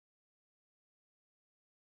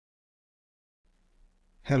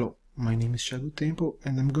Hello, my name is Thiago Tempo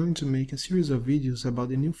and I'm going to make a series of videos about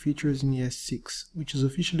the new features in ES6, which is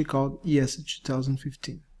officially called ES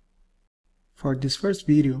 2015. For this first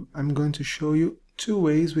video, I'm going to show you two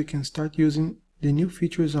ways we can start using the new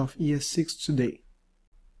features of ES6 today.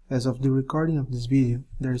 As of the recording of this video,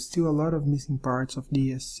 there is still a lot of missing parts of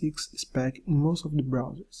the ES6 spec in most of the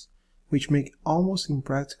browsers, which make it almost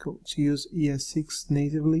impractical to use ES6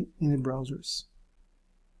 natively in the browsers.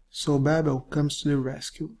 So Babel comes to the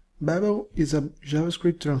rescue. Babel is a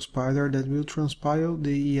JavaScript transpiler that will transpile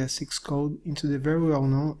the ES6 code into the very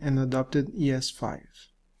well-known and adopted ES5.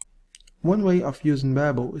 One way of using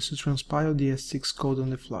Babel is to transpile the ES6 code on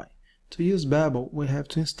the fly. To use Babel, we have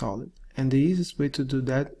to install it, and the easiest way to do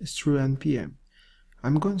that is through npm.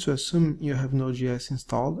 I'm going to assume you have Node.js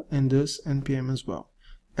installed and thus npm as well.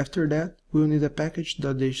 After that, we'll need a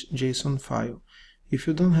package.json file. If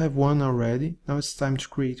you don't have one already, now it's time to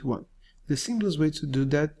create one. The simplest way to do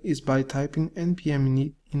that is by typing npm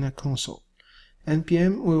init in a console.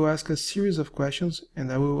 npm will ask a series of questions and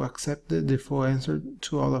I will accept the default answer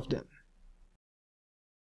to all of them.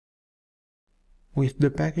 With the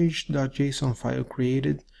package.json file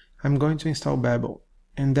created, I'm going to install Babel,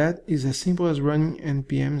 and that is as simple as running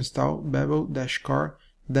npm install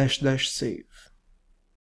babel-car-save.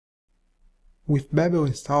 With Babel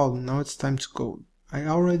installed, now it's time to code. I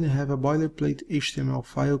already have a boilerplate HTML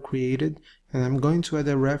file created and I'm going to add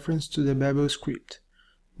a reference to the Babel script.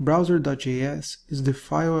 Browser.js is the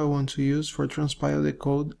file I want to use for transpile the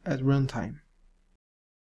code at runtime.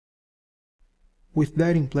 With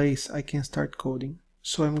that in place, I can start coding.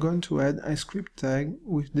 So I'm going to add a script tag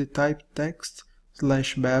with the type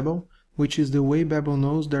text/Babel, which is the way Babel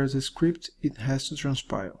knows there's a script it has to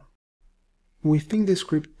transpile. Within the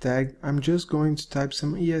script tag, I'm just going to type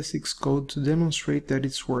some ES6 code to demonstrate that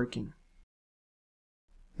it's working.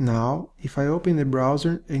 Now, if I open the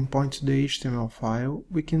browser and point to the HTML file,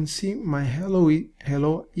 we can see my hello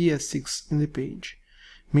ES6 in the page,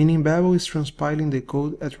 meaning Babel is transpiling the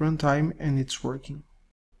code at runtime and it's working.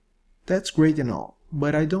 That's great and all,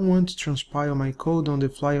 but I don't want to transpile my code on the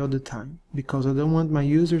fly all the time, because I don't want my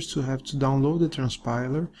users to have to download the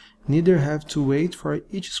transpiler, neither have to wait for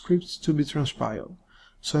each script to be transpiled.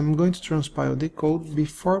 So I'm going to transpile the code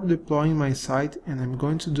before deploying my site, and I'm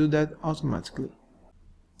going to do that automatically.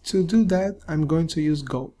 To do that, I'm going to use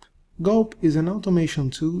Gulp. Gulp is an automation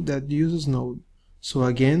tool that uses Node. So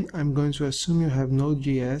again, I'm going to assume you have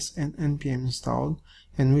Node.js and npm installed,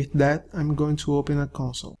 and with that, I'm going to open a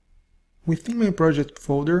console. Within my project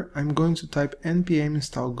folder, I'm going to type npm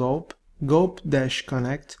install gulp,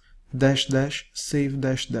 gulp-connect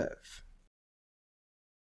 --save-dev.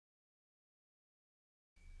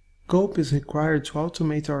 Gulp is required to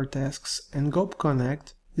automate our tasks, and Gulp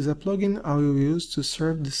Connect is a plugin I will use to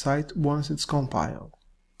serve the site once it's compiled.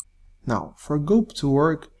 Now, for Gulp to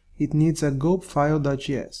work, it needs a gulp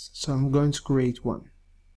file.js, so I'm going to create one.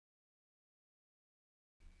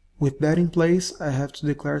 With that in place, I have to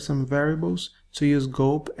declare some variables to use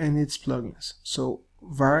Gulp and its plugins. So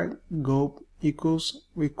var gulp equals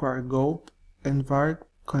require gulp and var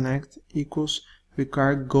connect equals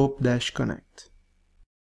require gulp-connect.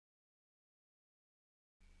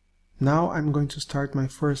 Now I'm going to start my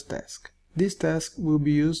first task. This task will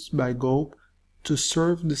be used by Gulp to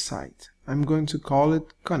serve the site. I'm going to call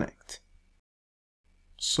it connect.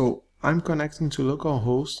 So I'm connecting to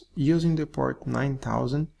localhost using the port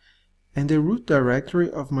 9000, and the root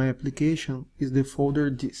directory of my application is the folder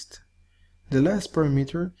dist. The last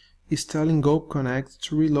parameter is telling Gulp Connect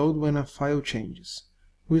to reload when a file changes.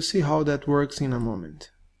 We'll see how that works in a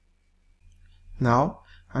moment. Now,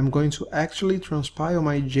 I'm going to actually transpile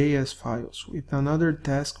my JS files with another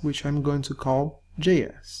task which I'm going to call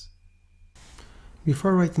JS.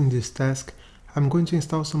 Before writing this task, I'm going to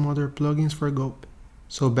install some other plugins for Gulp.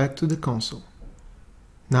 So back to the console.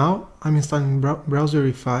 Now I'm installing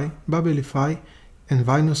Browserify, Babelify, and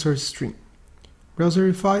Vinyl Source Stream.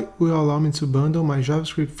 Browserify will allow me to bundle my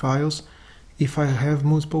JavaScript files if I have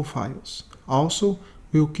multiple files. Also,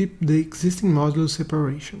 we'll keep the existing module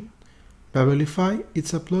separation. Babelify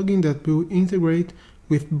is a plugin that will integrate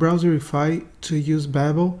with Browserify to use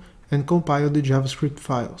Babel and compile the JavaScript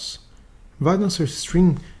files. Vinyl Source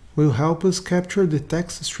Stream will help us capture the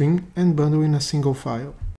text string and bundle in a single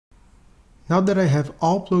file. Now that I have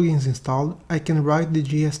all plugins installed, I can write the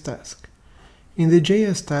JS task. In the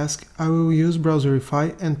JS task, I will use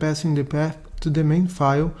Browserify and pass in the path to the main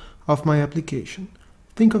file of my application.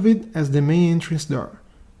 Think of it as the main entrance door.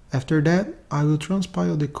 After that, I will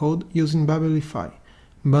transpile the code using Babelify,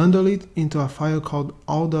 bundle it into a file called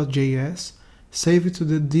all.js, save it to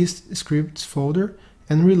the dist scripts folder,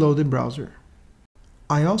 and reload the browser.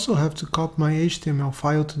 I also have to copy my HTML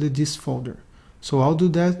file to the dist folder, so I'll do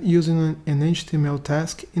that using an HTML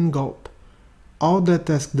task in Gulp. All that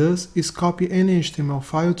task does is copy any HTML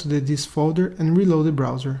file to the dist folder and reload the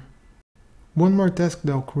browser. One more task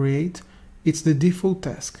that I'll create, it's the default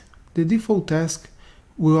task. The default task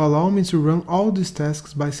will allow me to run all these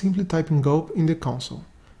tasks by simply typing Gulp in the console.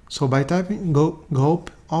 So by typing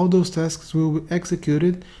Gulp, all those tasks will be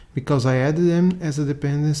executed because I added them as a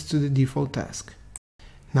dependency to the default task.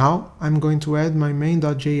 Now I'm going to add my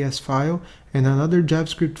main.js file and another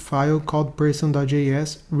JavaScript file called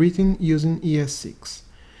person.js written using ES6,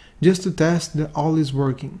 just to test that all is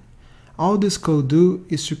working. All this code do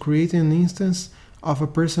is to create an instance of a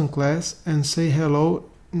person class and say hello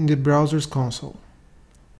in the browser's console.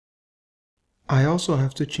 I also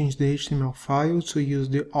have to change the HTML file to use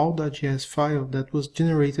the all.js file that was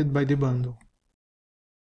generated by the bundle.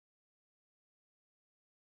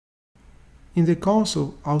 In the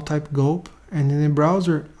console, I'll type Gulp, and in the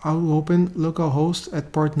browser, I'll open localhost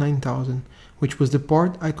at port 9000, which was the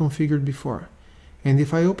port I configured before. And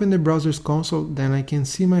if I open the browser's console, then I can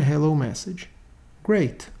see my hello message.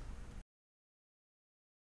 Great!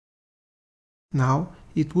 Now,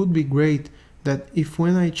 it would be great that if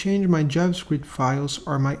when I change my JavaScript files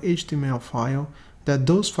or my HTML file, that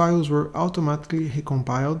those files were automatically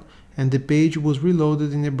recompiled and the page was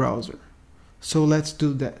reloaded in the browser. So let's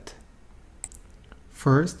do that.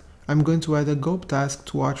 First, I'm going to add a Gulp task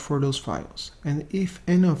to watch for those files, and if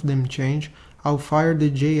any of them change, I'll fire the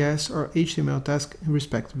JS or HTML task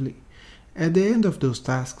respectively. At the end of those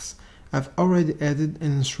tasks, I've already added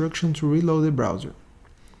an instruction to reload the browser.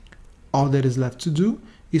 All that is left to do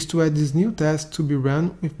is to add this new task to be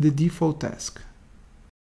run with the default task.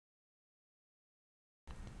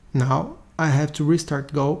 Now I have to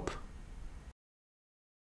restart Gulp.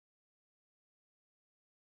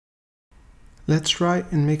 Let's try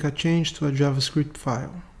and make a change to a JavaScript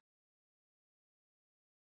file.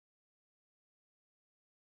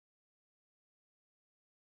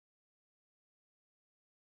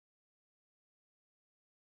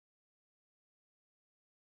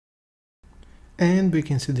 And we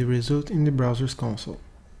can see the result in the browser's console.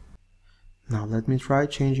 Now let me try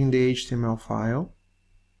changing the HTML file.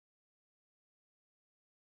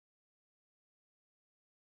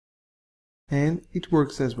 And it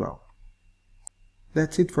works as well.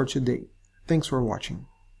 That's it for today. Thanks for watching.